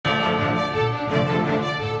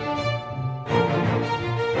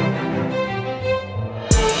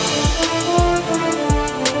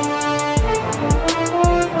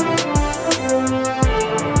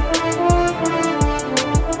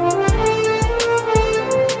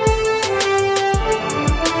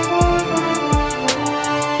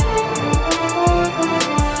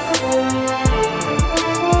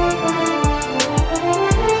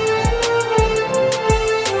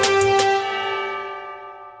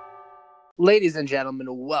Ladies and gentlemen,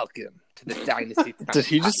 welcome to the Dynasty Time Did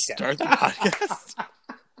he just podcast. start the podcast?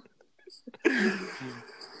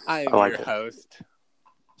 I am like your it. host.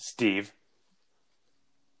 Steve.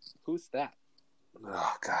 Who's that?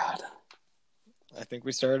 Oh, God. I think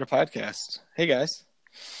we started a podcast. Hey, guys.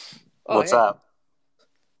 Oh, What's hey. up?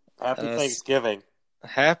 Happy Uh, Thanksgiving.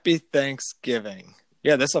 Happy Thanksgiving.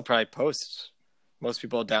 Yeah, this will probably post. Most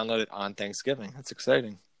people download it on Thanksgiving. That's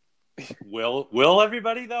exciting. Will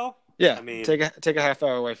everybody, though? Yeah, I mean, take a half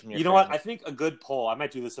hour away from your You know what? family. I think a good poll, I might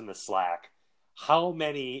do this in the Slack. How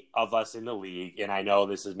many of us in the league, and I know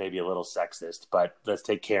this is maybe a little sexist, but let's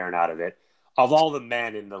take Karen out of it. Of all the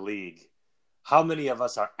men in the league, how many of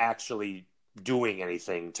us are actually doing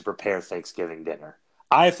anything to prepare Thanksgiving dinner?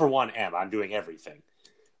 I, for one, am. I'm doing everything.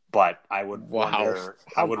 But I would wonder.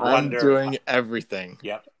 I'm doing everything.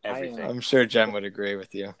 Yep, everything. I'm sure Jem would agree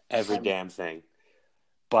with you. Every damn thing.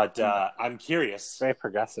 But I'm curious. Very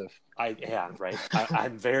progressive. Right.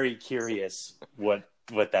 I'm very curious what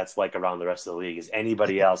that's like around the rest of the league. Is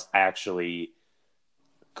anybody else actually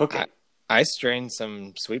cooking? I strained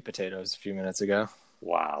some sweet potatoes a few minutes ago.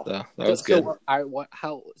 Wow. So that was good.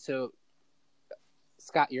 So,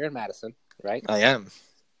 Scott, you're in Madison, right? I am.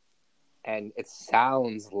 And it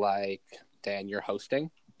sounds like, Dan, you're hosting.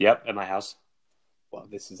 Yep, at my house. Well,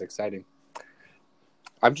 this is exciting.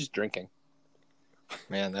 I'm just drinking.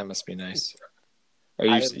 Man, that must be nice.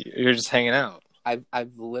 You're just hanging out?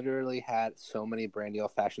 I've literally had so many brandy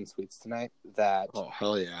old-fashioned sweets tonight that Oh,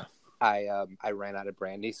 hell yeah. I ran out of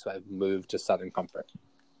brandy, so I've moved to Southern Comfort.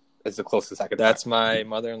 It's the closest I could That's my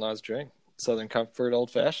mother-in-law's drink. Southern Comfort Old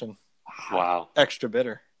Fashioned. Wow. Extra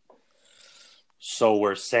bitter. So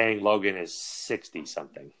we're saying Logan is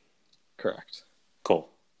 60-something. Correct. Cool.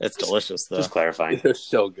 It's delicious, though. Just clarifying. They're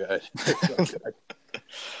so good. They're so good.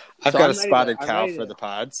 I've So got I'm a ready spotted to- I'm cow ready for to- the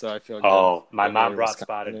pod, so I feel good. Oh, my Good mom way brought to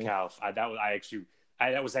spotted Wisconsin. cow.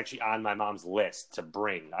 That was actually on my mom's list to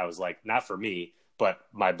bring. I was like, not for me, but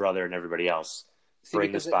my brother and everybody else.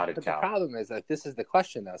 Bring the spotted but cow. The problem is that this is the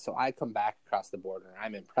question, though. So I come back across the border, and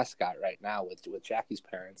I'm in Prescott right now with Jackie's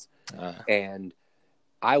parents, and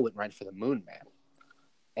I went right for the Moon Man.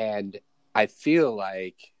 And I feel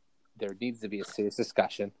like there needs to be a serious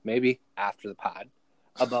discussion, maybe after the pod,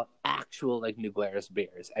 about actual New Glarus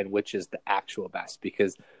beers and which is the actual best.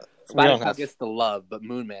 Because Spotted Cow gets the love, but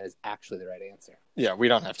Moon Man is actually the right answer. Yeah, we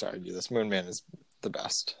don't have to argue this. Moon Man is the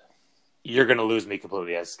best. You're going to lose me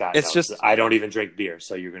completely, as Scott It's knows. just- I don't even drink beer,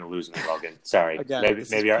 so you're going to lose me, Logan. Sorry. Again, maybe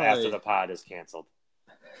this is our probably- after the pod is canceled.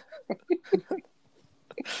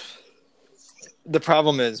 The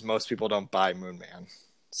problem is most people don't buy Moon Man.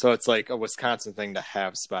 So it's like a Wisconsin thing to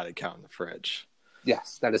have spotted cow in the fridge.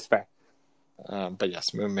 Yes, that is fair. But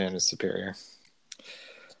yes, Moon Man is superior.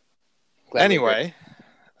 Glad we Anyway,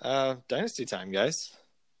 Dynasty time, guys.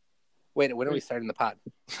 Wait, when are we starting the pod?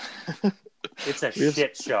 It's a We've-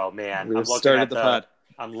 shit show, man. We've started the pod.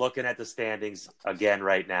 I'm looking at the standings again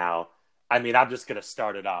right now. I mean, I'm just going to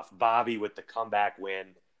start it off. Bobby with the comeback win.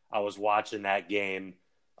 I was watching that game.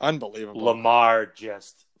 Unbelievable. Lamar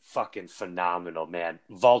just fucking phenomenal, man.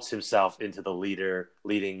 Vaults himself into the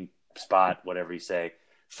leading spot, whatever you say,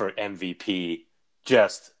 for MVP.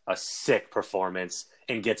 Just a sick performance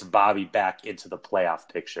and gets Bobby back into the playoff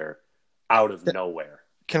picture out of nowhere.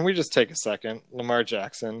 Can we just take a second? Lamar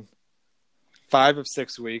Jackson, 5 of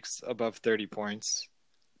 6 weeks above 30 points.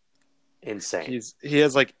 Insane. He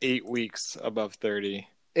has 8 weeks above 30.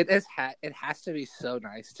 It has to be so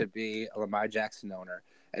nice to be a Lamar Jackson owner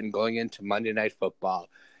and going into Monday Night Football,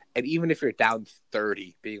 and even if you're down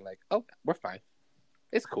 30, being like, "Oh, we're fine,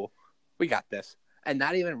 it's cool, we got this," and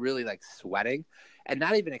not even really sweating, and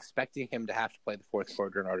not even expecting him to have to play the fourth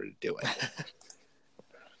quarter in order to do it.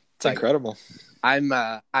 It's incredible.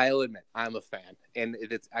 I'll admit I'm a fan, and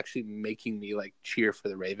it's actually making me cheer for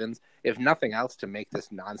the Ravens, if nothing else, to make this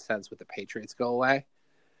nonsense with the Patriots go away.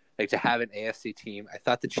 To have an AFC team. I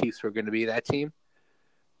thought the Chiefs were going to be that team,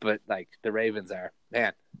 but the Ravens are.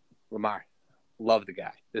 Man, Lamar, love the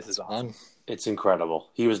guy. This is awesome. It's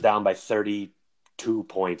incredible. He was down by 32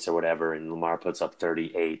 points or whatever, and Lamar puts up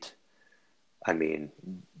 38. I mean,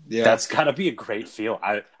 That's got to be a great feel.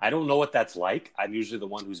 I don't know what that's like. I'm usually the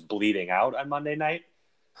one who's bleeding out on Monday night,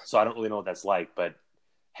 so I don't really know what that's like, but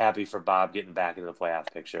happy for Bob getting back into the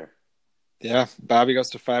playoff picture. Yeah, Bobby goes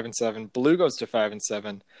to 5-7. Blue goes to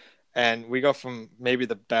 5-7. And we go from maybe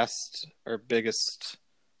the best or biggest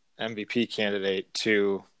MVP candidate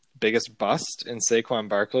to biggest bust in Saquon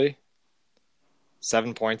Barkley.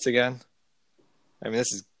 7 points again. I mean,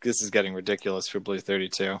 this is getting ridiculous for Blue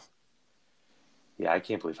 32. Yeah, I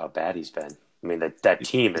can't believe how bad he's been. I mean, that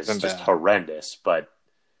team is just bad. horrendous, but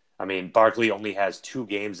I mean, Barkley only has 2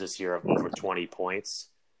 games this year of over 20 points.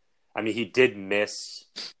 I mean, he did miss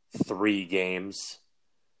 3 games,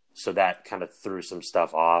 so that kind of threw some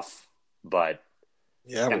stuff off. But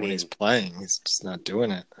yeah, but when he's playing, he's just not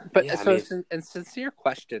doing it. But yeah, so, in sincere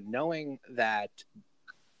question, knowing that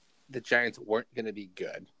the Giants weren't going to be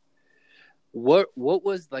good, what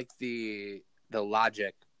was like the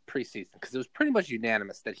logic preseason? Because it was pretty much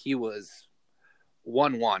unanimous that he was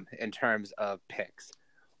 1-1 in terms of picks.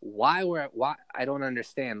 Why I don't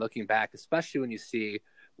understand looking back, especially when you see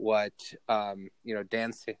what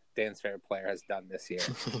Dan's favorite player has done this year.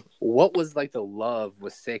 What was like the love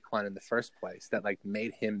with Saquon in the first place that like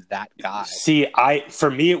made him that guy? See, for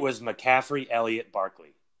me it was McCaffrey, Elliott,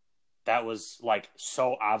 Barkley. That was like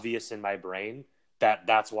so obvious in my brain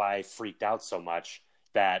that's why I freaked out so much.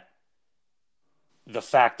 That the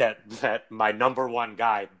fact that my number one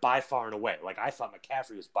guy by far and away, like I thought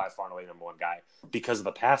McCaffrey was by far and away number one guy because of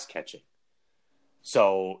the pass catching.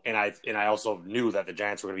 So, and I also knew that the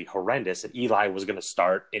Giants were going to be horrendous and Eli was going to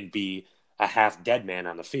start and be a half dead man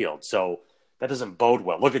on the field. So that doesn't bode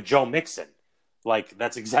well. Look at Joe Mixon. Like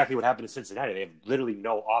that's exactly what happened in Cincinnati. They have literally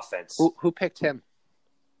no offense. Who picked him?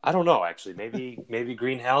 I don't know actually. Maybe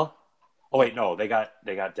Green Hell. Oh wait, no, they got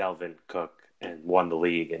Dalvin Cook and won the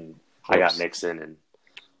league, and I got Mixon and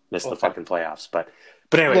missed the fucking playoffs. But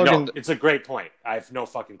anyway, Logan, no, it's a great point. I have no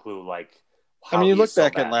fucking clue. Like, how you look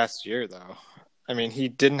back at last year though. I mean,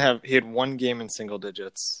 he had 1 game in single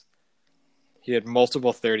digits. He had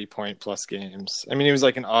multiple 30-point plus games. I mean, he was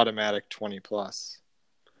like an automatic 20 plus.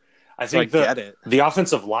 I think the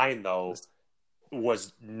offensive line though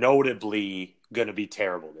was notably going to be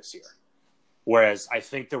terrible this year. Whereas I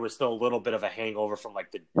think there was still a little bit of a hangover from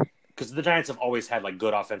because the Giants have always had like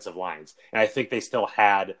good offensive lines, and I think they still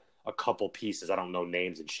had a couple pieces. I don't know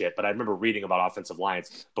names and shit, but I remember reading about offensive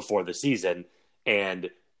lines before the season,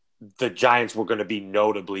 and the Giants were going to be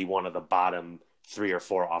notably one of the bottom 3 or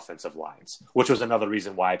 4 offensive lines, which was another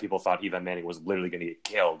reason why people thought Eli Manning was literally going to get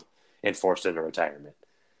killed and forced into retirement.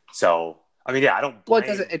 So, I mean, yeah, I don't blame...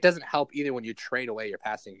 Well, it doesn't help either when you trade away your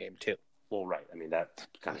passing game, too. Well, right. I mean, that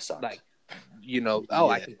kind of sucks. Like,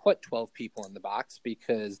 I can put 12 people in the box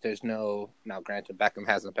because there's no... Now, granted, Beckham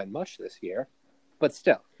hasn't been much this year, but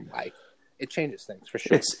still, like... It changes things for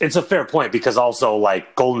sure. It's a fair point because also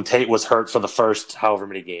like Golden Tate was hurt for the first however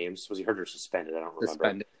many games. Was he hurt or suspended? I don't remember.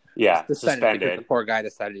 Suspended. Yeah, suspended. Because the poor guy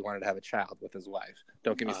decided he wanted to have a child with his wife.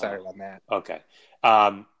 Don't get me started on that. Okay.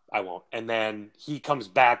 I won't. And then he comes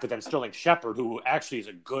back, but then Sterling Shepard, who actually is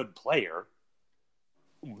a good player,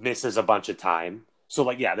 misses a bunch of time. So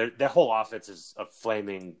like, yeah, their whole offense is a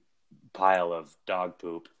flaming pile of dog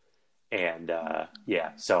poop. And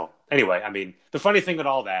yeah, so anyway, I mean, the funny thing with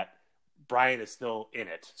all that, Brian is still in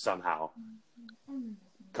it somehow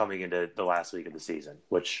coming into the last week of the season,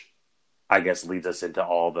 which I guess leads us into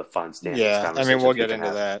all the fun standings. Yeah, I mean, we'll get into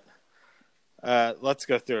that. Let's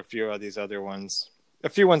go through a few of these other ones. A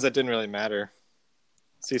few ones that didn't really matter.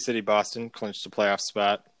 Sea City Boston clinched a playoff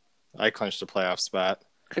spot. I clinched a playoff spot.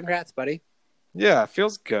 Congrats, buddy. Yeah,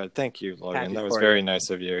 feels good. Thank you, Logan. That was very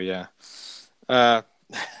nice of you, yeah.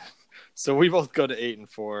 So we both go to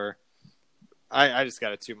 8-4. I just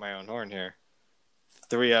got to toot my own horn here.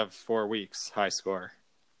 3 out of 4 weeks, high score.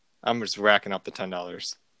 I'm just racking up the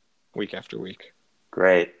 $10 week after week.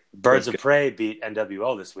 Great. Birds of Prey beat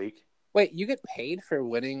NWO this week. Wait, you get paid for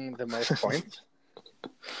winning the most points?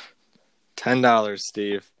 $10,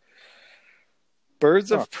 Steve. Birds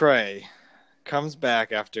of Prey comes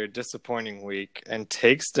back after a disappointing week and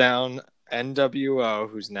takes down NWO,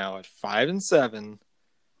 who's now at 5-7,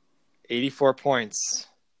 84 points.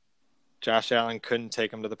 Josh Allen couldn't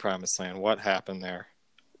take him to the promised land. What happened there?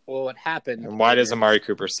 Well, what happened... And why does Amari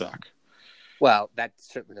Cooper suck? Well, that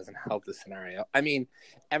certainly doesn't help the scenario. I mean,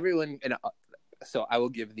 everyone... So I will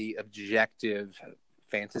give the objective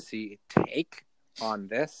fantasy take on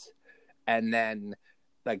this and then,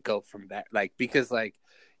 go from there. Because,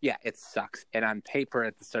 yeah, it sucks. And on paper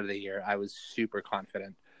at the start of the year, I was super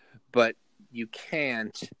confident. But you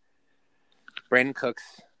can't... Brandon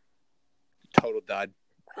Cooks, total dud.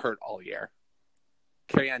 Hurt all year.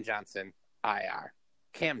 Kerryon Johnson, IR.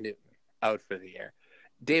 Cam Newton, out for the year.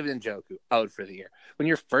 David Njoku, out for the year. When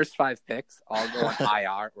your first 5 picks all go on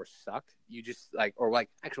IR or suck, you just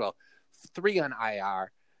actually, 3 on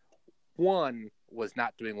IR. 1 was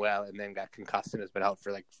not doing well and then got concussed and has been out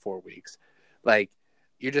for 4 weeks.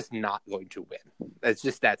 You're just not going to win. It's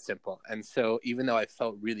just that simple. And so even though I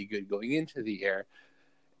felt really good going into the year,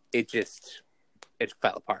 it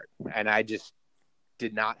fell apart. And I just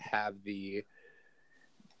did not have the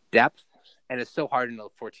depth, and it's so hard in a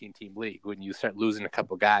 14-team league when you start losing a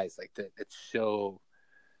couple guys like that. It's so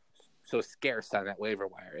so scarce on that waiver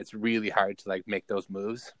wire. It's really hard to like make those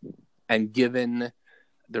moves. And given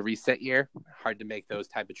the reset year, hard to make those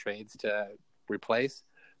type of trades to replace.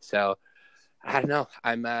 So I don't know.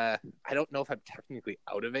 I don't know if I'm technically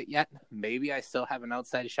out of it yet. Maybe I still have an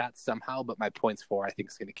outside shot somehow, but my points for I think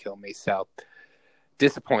is going to kill me. So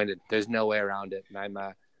disappointed. There's no way around it. And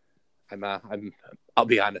I'll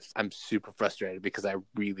be honest. I'm super frustrated because I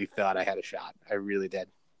really thought I had a shot. I really did.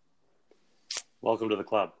 Welcome to the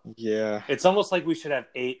club. Yeah. It's almost like we should have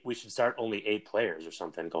 8. We should start only 8 players or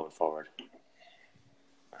something going forward.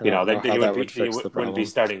 You know, then you wouldn't be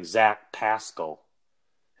starting Zach Pascal.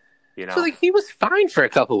 You know, so like he was fine for a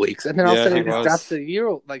couple of weeks, and then all of a sudden he just dropped the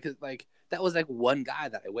euro. Like that was like one guy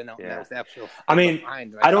that I went out and that was actual. I mean,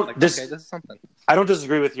 I don't. This is something. I don't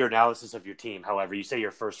disagree with your analysis of your team. However, you say your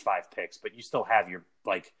first 5 picks, but you still have your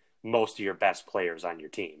most of your best players on your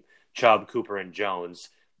team. Chubb, Cooper, and Jones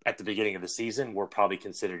at the beginning of the season were probably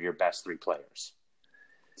considered your best 3 players.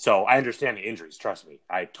 So I understand the injuries. Trust me,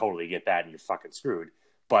 I totally get that, and you're fucking screwed.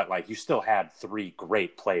 But you still had 3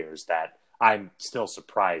 great players that I'm still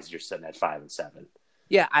surprised you're sitting at 5 and 7.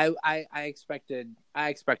 Yeah, I expected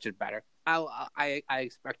better. I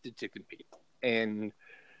expected to compete, and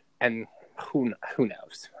who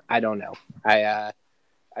knows? I don't know.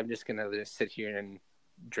 I'm just gonna just sit here and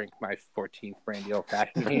drink my 14th brandy old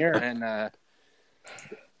fashioned here and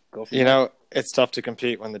go. It's tough to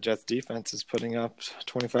compete when the Jets defense is putting up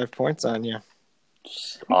 25 points on you.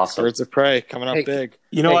 Awesome. Birds of prey coming up big.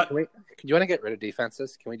 You know what? Do you want to get rid of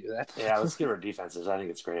defenses? Can we do that? Yeah, let's get rid of defenses. I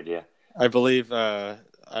think it's a great idea. I believe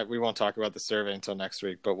we won't talk about the survey until next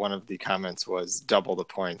week, but one of the comments was double the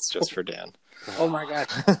points just for Dan. Oh my God.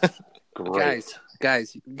 Great.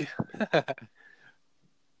 Guys. Get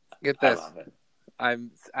this. I love it.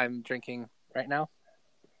 I'm drinking right now.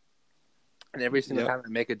 And every single time I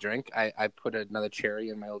make a drink, I put another cherry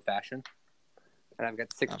in my old fashioned. And I've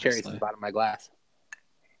got 6 cherries in the bottom of my glass.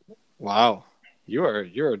 Wow. You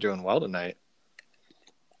are doing well tonight.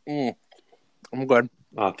 I'm good.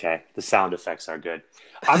 Okay. The sound effects are good.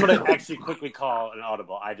 I'm going to actually quickly call an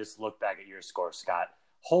audible. I just looked back at your score, Scott.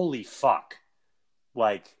 Holy fuck.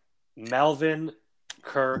 Melvin,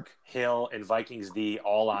 Kirk, Hill, and Vikings D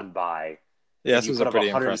all on bye. Yeah, this was a pretty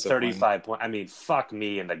impressive 135 points. I mean, fuck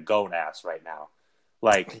me in the goat ass right now.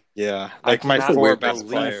 Yeah. My 4 best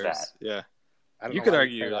players. That. Yeah. You could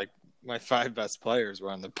argue my 5 best players were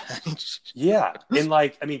on the bench. Yeah.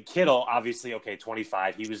 And Kittle, obviously,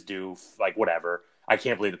 25. He was due, whatever. I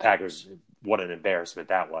can't believe the Packers, what an embarrassment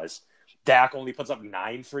that was. Dak only puts up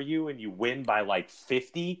 9 for you and you win by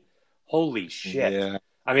 50. Holy shit. Yeah.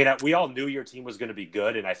 I mean, we all knew your team was going to be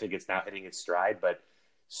good, and I think it's now hitting its stride, but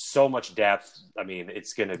so much depth. I mean,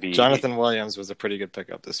 it's going to be. Jonathan Williams was a pretty good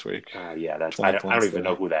pickup this week. Yeah, I don't even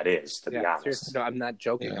know who that is, to be honest. Seriously, no, I'm not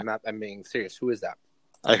joking. Yeah. I'm being serious. Who is that?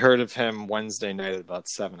 I heard of him Wednesday night at about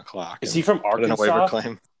 7:00. Is he from Arkansas? Put in a waiver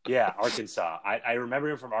claim. Yeah, Arkansas. I remember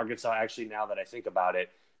him from Arkansas, actually, now that I think about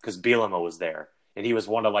it, because Bielema was there. And he was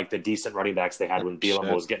one of the decent running backs they had when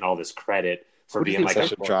Bielema was getting all this credit for being an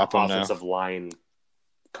offensive line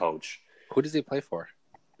coach. Who does he play for?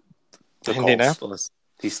 Indianapolis.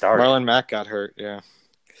 He started. Marlon Mack got hurt, yeah.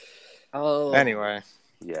 Oh. Anyway.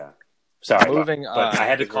 Yeah. Sorry. Moving but I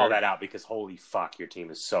had to call that out because holy fuck, your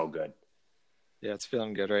team is so good. Yeah, it's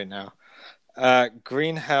feeling good right now.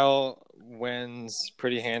 Green Hell wins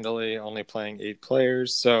pretty handily, only playing 8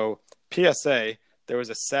 players. So, PSA, there was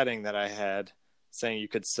a setting that I had saying you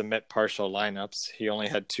could submit partial lineups. He only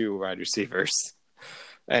had 2 wide receivers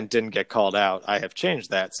and didn't get called out. I have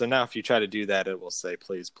changed that. So now if you try to do that, it will say,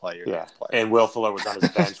 please play your next player. And Will Fuller was on his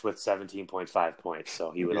bench with 17.5 points,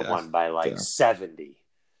 so he would have won by 70.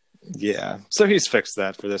 Yeah, so he's fixed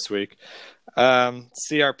that for this week.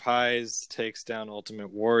 CR Pies takes down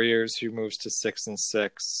Ultimate Warriors, who moves to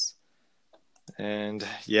 6-6. And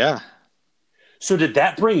yeah. So did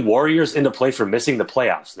that bring Warriors into play for missing the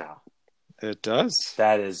playoffs now? It does.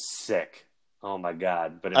 That is sick. Oh my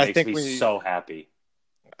God. But it makes me so happy.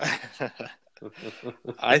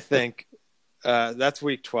 I think that's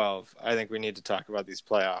week 12. I think we need to talk about these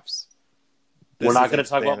playoffs. We're not going to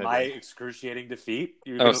talk about my excruciating defeat.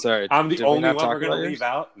 Sorry. I'm the only one we're going to leave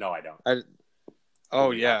out? No, I don't.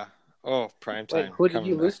 Yeah. Oh, primetime. Wait, who did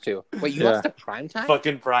you lose to? Wait, you lost to primetime?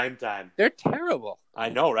 Fucking primetime. They're terrible. I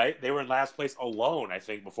know, right? They were in last place alone, I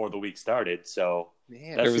think, before the week started. So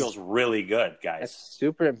that feels really good, guys. That's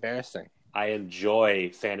super embarrassing. I enjoy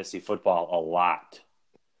fantasy football a lot.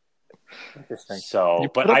 Interesting. So,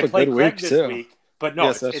 but I played Craig this week. But no,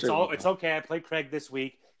 it's okay. I played Craig this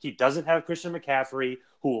week. He doesn't have Christian McCaffrey,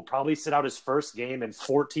 who will probably sit out his first game in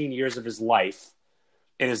 14 years of his life.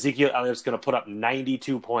 and Ezekiel Elliott's going to put up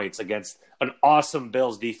 92 points against an awesome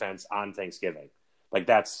Bills defense on Thanksgiving. Like,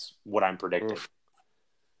 that's what I'm predicting. Oof.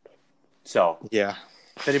 So, Yeah.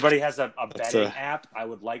 if anybody has a betting app, I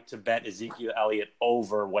would like to bet Ezekiel Elliott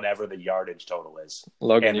over whatever the yardage total is.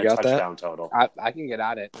 Logan, and you the got touchdown that? total. I can get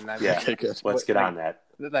on it. And I'm Yeah. Okay, good. Let's get on that.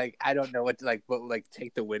 Like, I don't know what to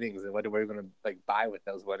take the winnings and what we're going to like buy with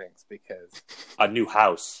those winnings because A new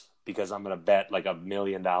house, because I'm going to bet like $1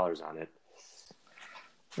 million on it.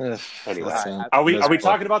 Anyway, are we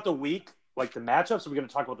talking about the week, like the matchups, or are we going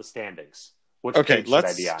to talk about the standings? Which Okay, page should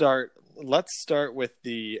I be on? Let's start with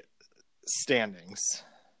the standings.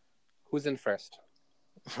 who's in first?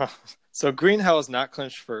 So Green Hell is not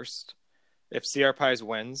clinched first. If CR Pies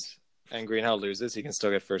wins and Green Hell loses, he can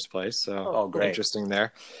still get first place. So great. Interesting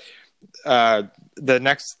there. The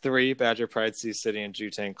next three, Badger Pride, Sea City, and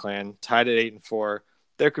Jutang Clan, tied at 8 and 4.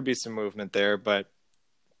 There could be some movement there, but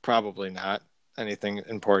probably not anything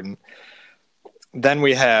important. Then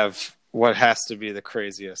we have what has to be the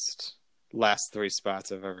craziest last three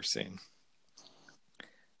spots I've ever seen.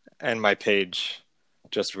 And my page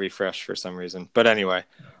just refreshed for some reason. But anyway,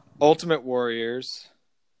 Ultimate Warriors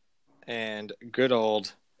and good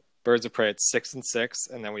old Birds of Prey at 6 and 6,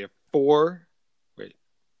 and then we have four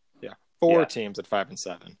teams at 5 and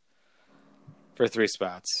 7 for 3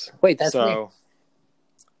 spots. Wait, that's me.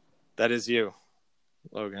 That is you,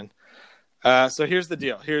 Logan. So here's the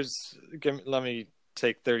deal. Let me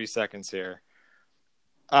take 30 seconds here.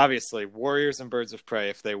 Obviously, Warriors and Birds of Prey,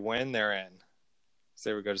 if they win, they're in.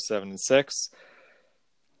 Say we go to 7 and 6.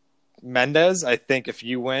 Mendez, I think if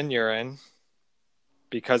you win, you're in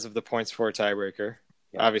because of the points for tiebreaker.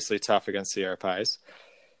 Yeah. Obviously tough against CR Pies.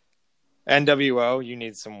 NWO, you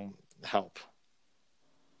need some help.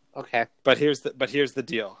 Okay. But here's the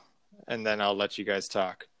deal, and then I'll let you guys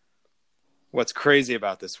talk. What's crazy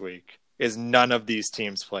about this week is none of these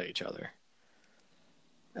teams play each other.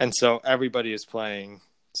 And so everybody is playing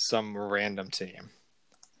some random team,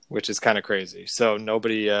 which is kind of crazy. So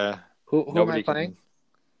nobody who am I playing?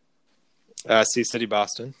 Sea City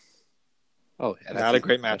Boston. Oh, yeah, not a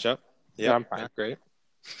great matchup. Yeah, no, not great.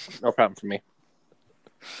 No problem for me.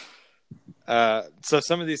 So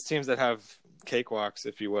some of these teams that have cakewalks,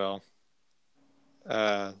 if you will.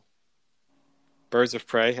 Birds of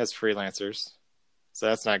Prey has freelancers, so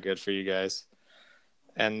that's not good for you guys.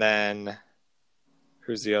 And then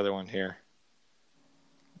who's the other one here?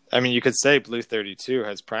 I mean, you could say Blue 32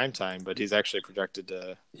 has primetime, but he's actually projected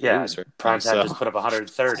to lose. Primetime just put up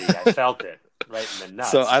 130. I felt it right in the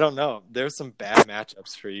nuts. So I don't know. There's some bad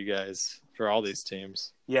matchups for you guys for all these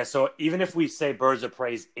teams. Yeah, so even if we say Birds of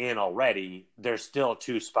Prey's in already, there's still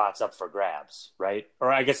 2 spots up for grabs, right?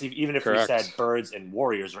 Or I guess even if Correct. we said Birds and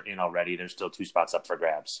Warriors are in already, there's still 2 spots up for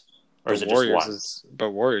grabs. Or is it Warriors just one? But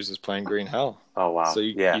Warriors is playing Green Hell. Oh wow! So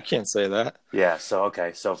you can't say that. Yeah. So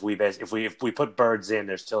okay. So if we put Birds in,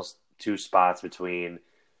 there's still 2 spots between,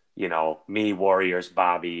 me, Warriors,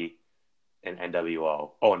 Bobby, and NWO.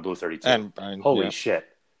 Oh, and Blue 32. And holy shit!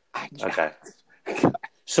 Okay.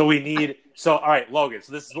 So we need. So all right, Logan.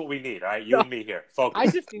 So this is what we need. All right, you and me here.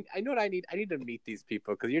 Focus. I know what I need. I need to meet these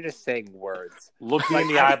people because you're just saying words. Look me in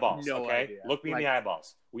the eyeballs. No okay. idea. Look me in the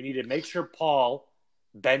eyeballs. We need to make sure Paul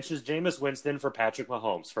benches Jameis Winston for Patrick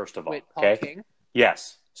Mahomes, first of all. Wait, Paul King?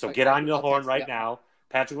 Yes. So get on your horn right now.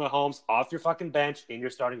 Patrick Mahomes off your fucking bench in your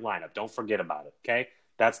starting lineup. Don't forget about it, okay?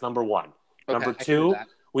 That's number 1. Okay, number 2,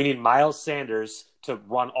 we need Miles Sanders to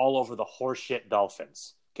run all over the horseshit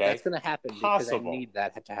Dolphins, okay? That's going to happen because I need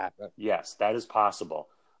that to happen. Yes, that is possible.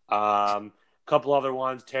 Couple other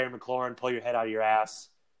ones. Terry McLaurin, pull your head out of your ass.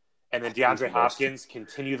 And then DeAndre Hopkins,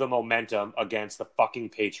 continue the momentum against the fucking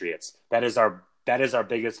Patriots. That is our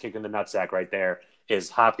biggest kick in the nutsack right there, is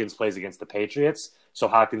Hopkins plays against the Patriots, so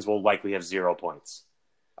Hopkins will likely have 0 points.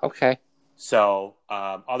 Okay. So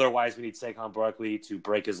otherwise, we need Saquon Barkley to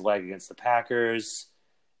break his leg against the Packers,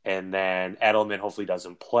 and then Edelman hopefully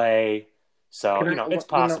doesn't play. So, it's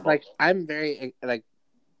possible. I'm very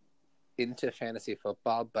into fantasy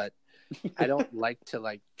football, but I don't like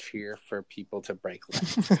to cheer for people to break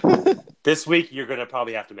legs. This week, you're going to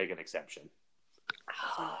probably have to make an exception.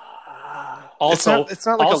 Also, it's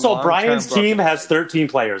not like Brian's team has 13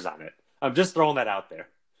 players on it. I'm just throwing that out there.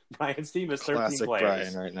 Brian's team has 13 Classic players.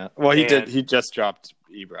 Brian right now. Well, he did. He just dropped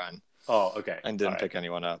Ebron. Oh, okay. And didn't pick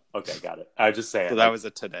anyone up. Okay, got it. I was just saying. So that was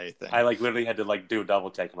a today thing. I literally had to do a double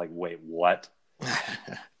take. I'm like, wait, what?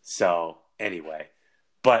 So anyway,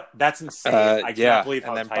 but that's insane. I can't believe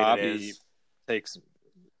how and then tight Bobby it is. Takes.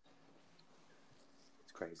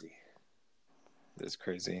 It's crazy. It's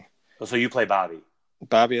crazy. So you play Bobby.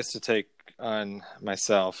 Bobby has to take on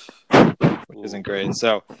myself, which isn't great.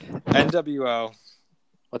 So NWO,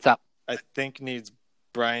 What's up? I think needs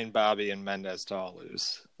Brian, Bobby, and Mendez to all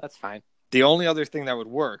lose. That's fine. The only other thing that would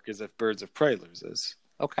work is if Birds of Prey loses.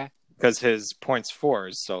 Okay. Because his points for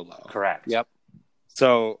is so low. Correct. Yep.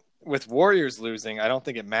 So with Warriors losing, I don't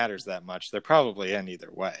think it matters that much. They're probably in either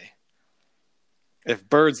way. If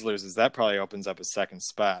Birds loses, that probably opens up a second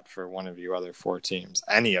spot for one of you other 4 teams.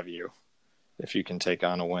 Any of you, if you can take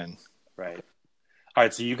on a win. Right. All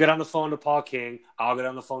right, so you get on the phone to Paul King. I'll get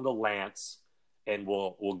on the phone to Lance, and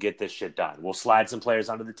we'll get this shit done. We'll slide some players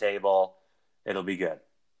under the table. It'll be good.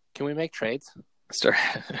 Can we make trades?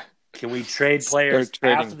 Can we trade players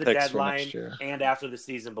trading after the picks for deadline next year. and after the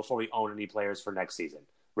season before we own any players for next season?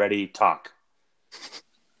 Ready? Talk.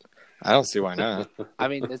 I don't see why not. I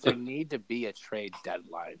mean, does there need to be a trade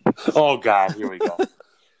deadline? Oh, God. Here we go.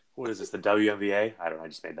 What is this, the WNBA? I don't know. I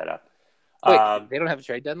just made that up. Wait, they don't have a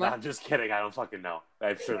trade No, deadline? I'm just kidding. I don't fucking know.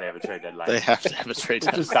 I'm sure they have a trade deadline. They have to have a trade It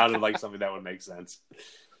deadline. just sounded like something that would make sense.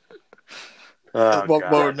 Oh, What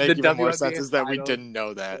God. would make The even more WNBA sense is that we finals. didn't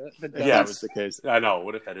know that. If Yes. that was the case. I know.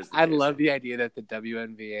 What if that is the I case? love the idea that the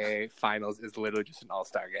WNBA finals is literally just an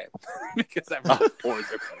all-star game because everyone pours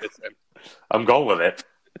their players in. I'm going with it.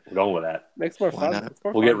 I'm going with that. Makes more Why fun. not? It's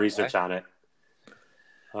more We'll fun get that research way. on it.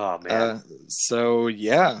 Oh, man. So,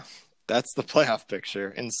 yeah, that's the playoff picture.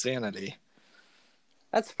 Insanity.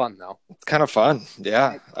 That's fun though. It's kind of fun.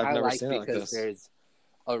 Yeah, I've I never like seen it like because this. there's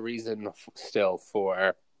a reason still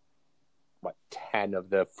for 10 of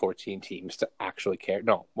the 14 teams to actually care.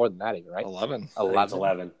 No, more than that even, right? 11. I think it's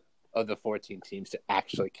 11. Of the 14 teams to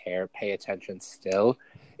actually care, pay attention still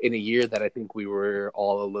in a year that I think we were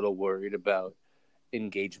all a little worried about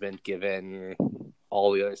engagement given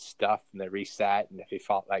all the other stuff and the reset, and if we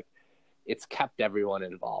felt like it's kept everyone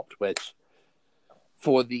involved, which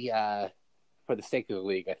for the sake of the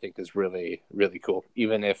league I think is really, really cool.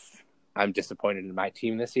 Even if I'm disappointed in my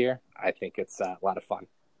team this year, I think it's a lot of fun.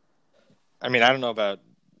 I mean, I know about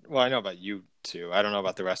you two. I don't know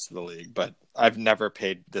about the rest of the league, but I've never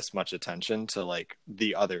paid this much attention to like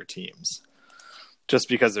the other teams just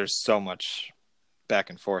because there's so much back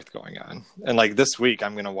and forth going on. And like this week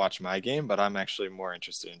I'm going to watch my game, but I'm actually more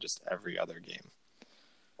interested in just every other game.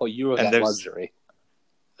 Well, you have And that there's- luxury.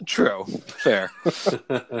 True. Fair.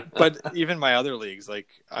 But even my other leagues, like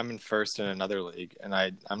I'm in first in another league and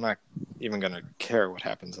I'm not even going to care what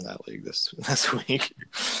happens in that league this week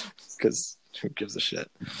because who gives a shit?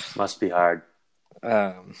 Must be hard.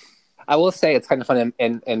 I will say it's kind of fun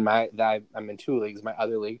in I'm in 2 leagues. My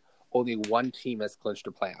other league, only one team has clinched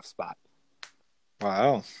a playoff spot.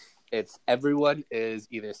 Wow. It's everyone is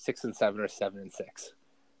either 6-7 or 7-6.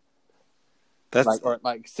 That's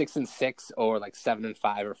like 6-6 or like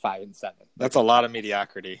 7-5 or 5-7. That's a lot of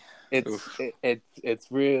mediocrity. It's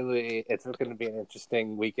really going to be an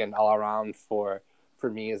interesting weekend all around for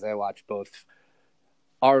me as I watch both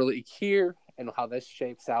our league here and how this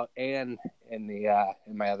shapes out, and in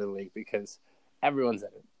my other league, because everyone's in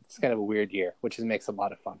it. It's kind of a weird year, which makes a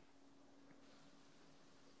lot of fun.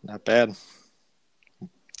 Not bad.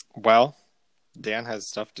 Well, Dan has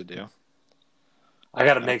stuff to do. I got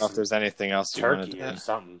to I don't make know if some there's anything else you wanted turkey to or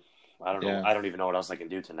something. I don't know. Yeah. I don't even know what else I can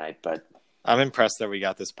do tonight, but I'm impressed that we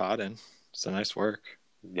got this pod in. So nice work.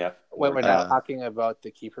 yeah. Wait, we're not talking about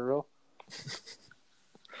the keeper rule?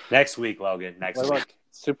 Next week, Logan. Next What week. about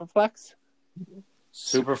Superflex?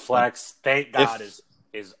 Superflex, thank God,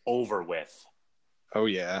 is over with. Oh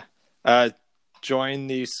yeah. Join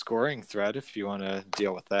the scoring thread if you want to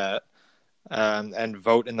deal with that. And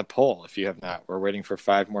vote in the poll if you have not. We're waiting for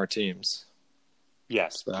 5 more teams.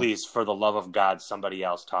 Yes, So. please, for the love of God, somebody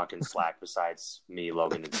else talk in Slack besides me,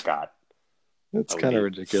 Logan, and Scott. It's That would kind of be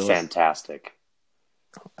ridiculous. Fantastic.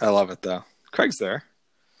 I love it though. Craig's there.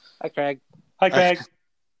 Hi, Craig. Hi, Craig.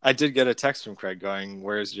 I did get a text from Craig going,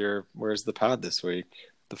 "Where's the pod this week?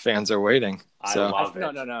 The fans are waiting." I So love No.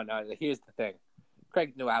 it. Here's the thing.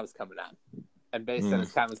 Craig knew I was coming on. And based on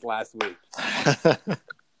his comments last week,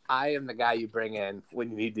 I am the guy you bring in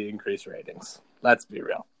when you need to increase ratings. Let's be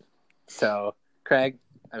real. So, Craig,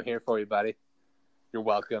 I'm here for you, buddy. You're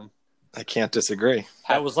welcome. I can't disagree.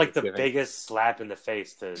 That was like the Thanksgiving. biggest slap in the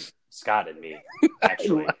face to Scott and me,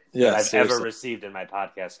 actually, Yeah, that I've seriously. ever received in my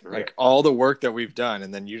podcast career. Like all the work that we've done,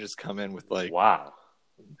 and then you just come in with like Wow.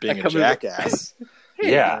 being I a come in with- jackass.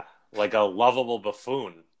 Yeah, like a lovable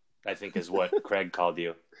buffoon, I think is what Craig called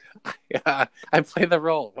you. Yeah, I play the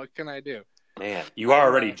role. What can I do? Man, you are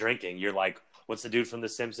already drinking. You're like, what's the dude from The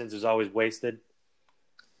Simpsons who's always wasted?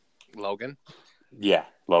 Logan? Yeah,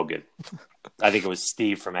 Logan. I think it was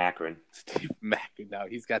Steve from Akron. Steve Mack. No,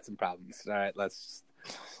 he's got some problems. All right, let's...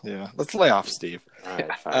 Yeah, let's lay off Steve. All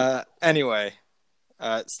right, fine. Anyway,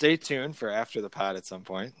 stay tuned for after the pod at some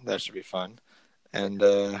point. That should be fun. And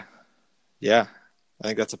yeah, I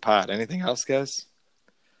think that's a pod. Anything else, guys?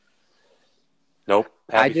 Nope.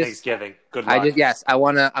 Happy Thanksgiving. Good luck. I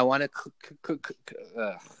wanna.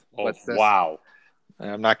 What's this? Wow.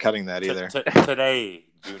 I'm not cutting that either. Today,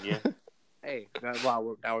 Junior. Hey, now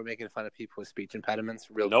we're making fun of people with speech impediments.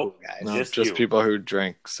 Real Nope. cool guys. No, just people who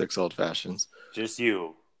drink 6 old fashions. Just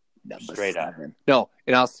you. Number Straight 7. up. No,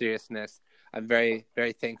 in all seriousness, I'm very,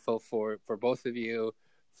 very thankful for both of you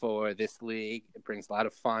for this league. It brings a lot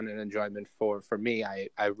of fun and enjoyment for me. I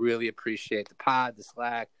really appreciate the pod, the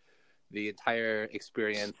Slack, the entire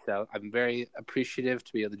experience. So I'm very appreciative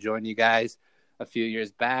to be able to join you guys a few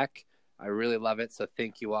years back. I really love it. So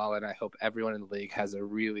thank you all. And I hope everyone in the league has a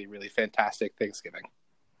really, really fantastic Thanksgiving.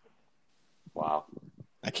 Wow.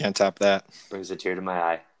 I can't top that. Brings a tear to my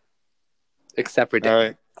eye. Except for Dan. All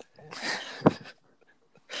right.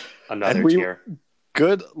 Another tear.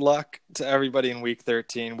 Good luck to everybody in week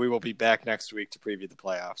 13. We will be back next week to preview the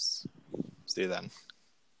playoffs. See you then.